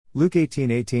Luke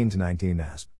 18:18-19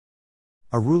 asks.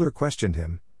 A ruler questioned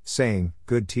him, saying,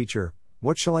 Good teacher,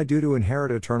 what shall I do to inherit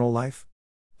eternal life?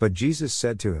 But Jesus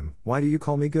said to him, Why do you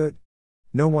call me good?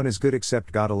 No one is good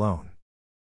except God alone.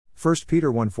 1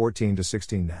 Peter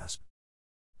 1:14-16 asks.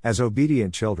 As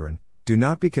obedient children, do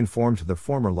not be conformed to the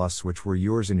former lusts which were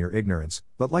yours in your ignorance,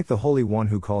 but like the Holy One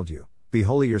who called you, be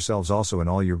holy yourselves also in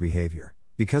all your behavior,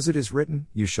 because it is written,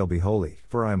 You shall be holy,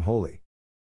 for I am holy.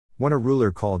 When a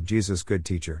ruler called Jesus good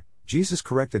teacher, Jesus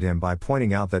corrected him by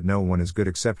pointing out that no one is good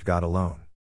except God alone.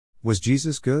 Was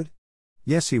Jesus good?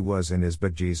 Yes, he was and is,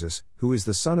 but Jesus, who is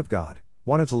the Son of God,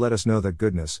 wanted to let us know that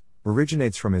goodness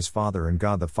originates from his Father, and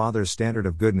God the Father's standard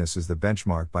of goodness is the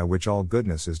benchmark by which all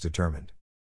goodness is determined.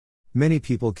 Many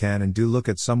people can and do look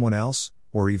at someone else,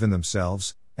 or even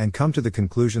themselves, and come to the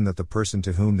conclusion that the person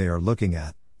to whom they are looking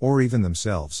at, or even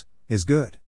themselves, is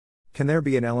good. Can there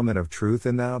be an element of truth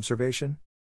in that observation?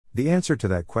 The answer to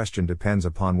that question depends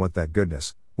upon what that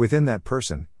goodness, within that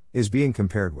person, is being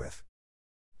compared with.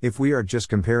 If we are just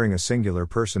comparing a singular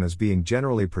person as being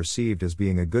generally perceived as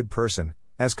being a good person,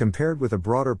 as compared with a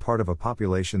broader part of a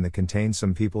population that contains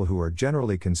some people who are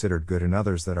generally considered good and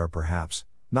others that are perhaps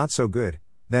not so good,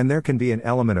 then there can be an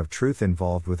element of truth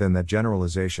involved within that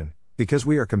generalization, because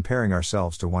we are comparing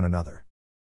ourselves to one another.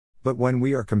 But when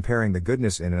we are comparing the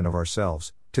goodness in and of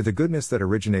ourselves, to the goodness that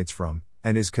originates from,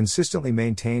 and is consistently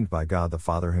maintained by God the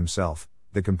Father himself,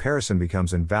 the comparison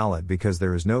becomes invalid because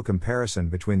there is no comparison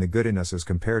between the good in us as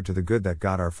compared to the good that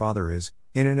God our Father is,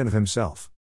 in and of himself.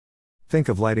 Think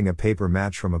of lighting a paper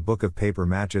match from a book of paper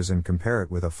matches and compare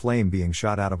it with a flame being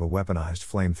shot out of a weaponized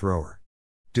flamethrower.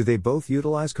 Do they both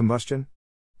utilize combustion?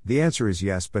 The answer is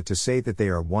yes, but to say that they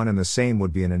are one and the same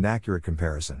would be an inaccurate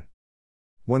comparison.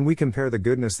 When we compare the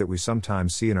goodness that we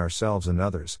sometimes see in ourselves and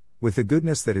others, with the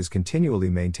goodness that is continually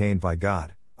maintained by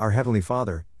God, our Heavenly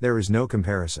Father, there is no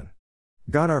comparison.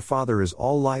 God our Father is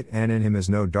all light and in him is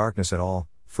no darkness at all,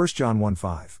 1 John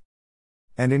 1:5.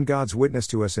 And in God's witness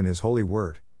to us in his holy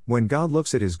word, when God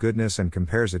looks at his goodness and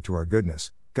compares it to our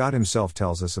goodness, God himself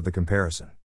tells us of the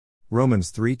comparison.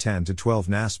 Romans 3:10-12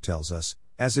 NASB tells us,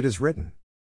 as it is written,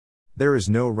 There is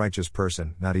no righteous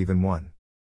person, not even one.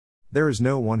 There is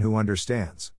no one who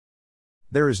understands.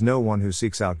 There is no one who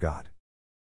seeks out God.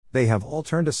 They have all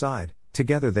turned aside,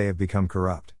 together they have become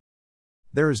corrupt.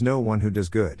 There is no one who does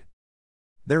good.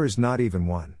 There is not even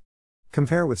one.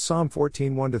 Compare with Psalm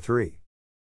 14:1-3.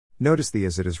 Notice the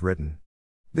as it is written.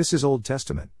 This is Old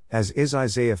Testament, as is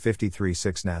Isaiah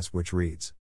 53:6 NAS, which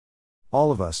reads,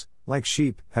 All of us, like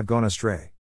sheep, have gone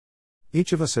astray.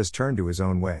 Each of us has turned to his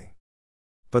own way.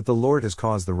 But the Lord has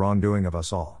caused the wrongdoing of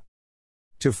us all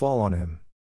to fall on him.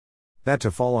 That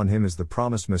to fall on him is the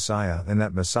promised Messiah, and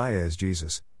that Messiah is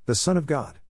Jesus, the Son of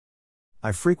God.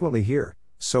 I frequently hear,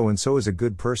 so and so is a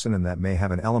good person, and that may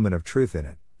have an element of truth in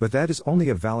it, but that is only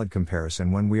a valid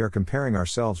comparison when we are comparing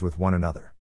ourselves with one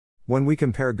another. When we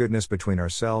compare goodness between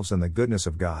ourselves and the goodness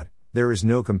of God, there is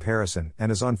no comparison,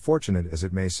 and as unfortunate as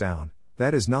it may sound,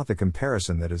 that is not the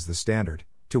comparison that is the standard,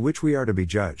 to which we are to be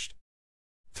judged.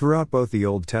 Throughout both the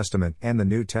Old Testament and the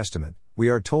New Testament, we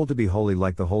are told to be holy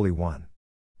like the Holy One.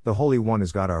 The Holy One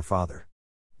is God our Father.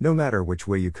 No matter which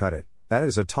way you cut it, that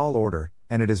is a tall order,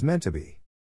 and it is meant to be.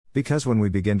 Because when we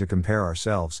begin to compare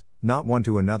ourselves, not one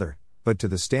to another, but to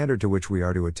the standard to which we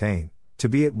are to attain, to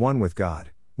be at one with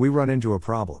God, we run into a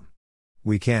problem.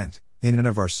 We can't, in and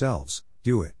of ourselves,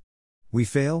 do it. We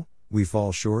fail, we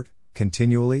fall short,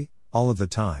 continually, all of the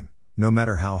time, no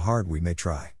matter how hard we may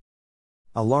try.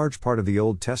 A large part of the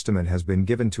Old Testament has been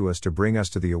given to us to bring us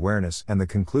to the awareness and the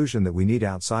conclusion that we need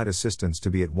outside assistance to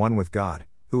be at one with God,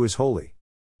 who is holy.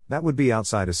 That would be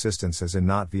outside assistance as in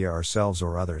not via ourselves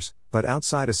or others, but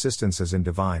outside assistance as in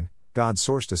divine,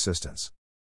 God-sourced assistance.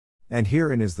 And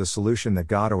herein is the solution that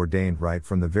God ordained right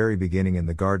from the very beginning in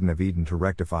the Garden of Eden to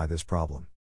rectify this problem.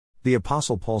 The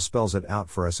Apostle Paul spells it out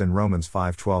for us in Romans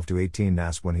 5:12-18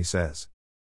 NAS when he says,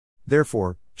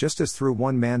 Therefore, just as through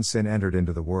one man sin entered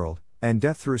into the world, and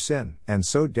death through sin, and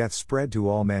so death spread to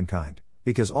all mankind,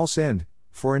 because all sinned,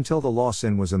 for until the law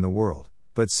sin was in the world,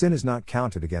 but sin is not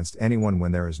counted against anyone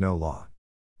when there is no law.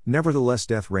 Nevertheless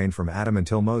death reigned from Adam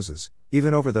until Moses,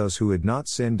 even over those who had not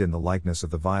sinned in the likeness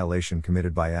of the violation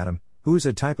committed by Adam, who is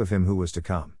a type of him who was to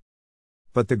come.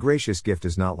 But the gracious gift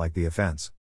is not like the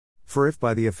offense. For if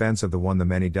by the offense of the one the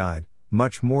many died,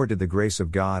 much more did the grace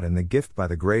of God and the gift by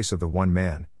the grace of the one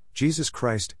man, Jesus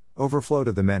Christ, overflow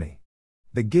to the many.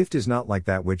 The gift is not like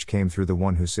that which came through the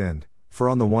one who sinned, for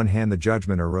on the one hand the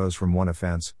judgment arose from one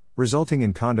offense, resulting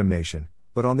in condemnation,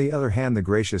 but on the other hand the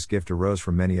gracious gift arose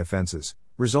from many offenses,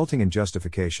 resulting in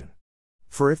justification.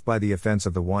 For if by the offense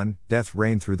of the one, death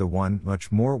reigned through the one,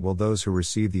 much more will those who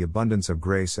receive the abundance of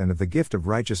grace and of the gift of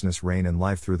righteousness reign in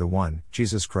life through the one,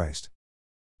 Jesus Christ.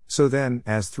 So then,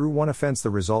 as through one offense the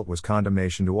result was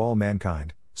condemnation to all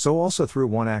mankind, so also through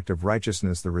one act of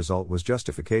righteousness the result was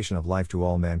justification of life to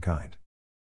all mankind.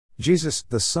 Jesus,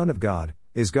 the Son of God,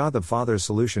 is God the Father's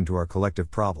solution to our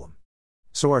collective problem.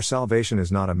 So our salvation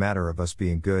is not a matter of us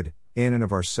being good, in and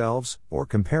of ourselves, or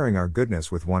comparing our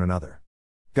goodness with one another.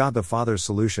 God the Father's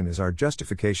solution is our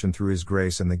justification through His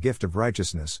grace and the gift of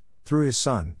righteousness, through His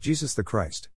Son, Jesus the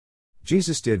Christ.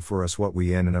 Jesus did for us what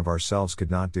we in and of ourselves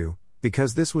could not do,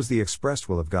 because this was the expressed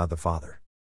will of God the Father.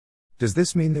 Does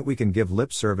this mean that we can give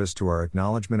lip service to our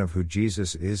acknowledgement of who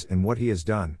Jesus is and what He has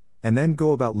done, and then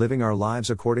go about living our lives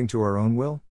according to our own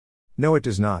will? No, it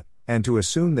does not, and to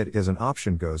assume that it is an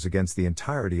option goes against the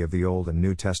entirety of the Old and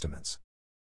New Testaments.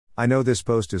 I know this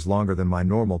post is longer than my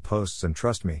normal posts, and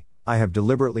trust me, I have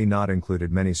deliberately not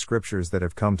included many scriptures that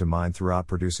have come to mind throughout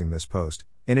producing this post,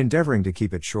 in endeavoring to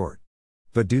keep it short.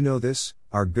 But do know this,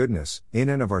 our goodness, in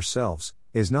and of ourselves,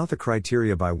 is not the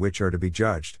criteria by which are to be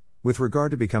judged, with regard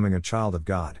to becoming a child of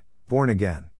God, born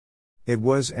again. It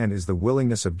was and is the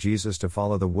willingness of Jesus to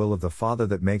follow the will of the Father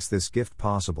that makes this gift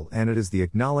possible, and it is the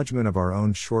acknowledgement of our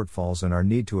own shortfalls and our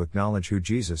need to acknowledge who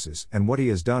Jesus is and what He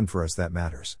has done for us that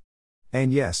matters.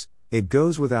 And yes, it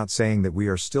goes without saying that we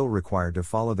are still required to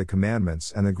follow the commandments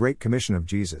and the Great Commission of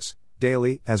Jesus,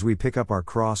 daily, as we pick up our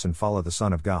cross and follow the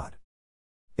Son of God.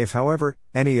 If, however,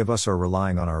 any of us are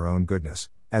relying on our own goodness,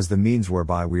 as the means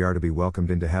whereby we are to be welcomed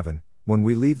into heaven, when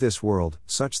we leave this world,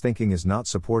 such thinking is not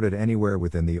supported anywhere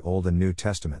within the Old and New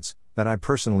Testaments, that I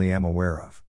personally am aware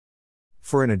of.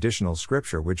 For an additional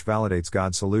scripture which validates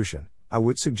God's solution, I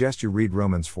would suggest you read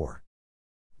Romans 4.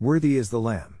 Worthy is the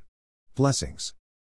Lamb. Blessings.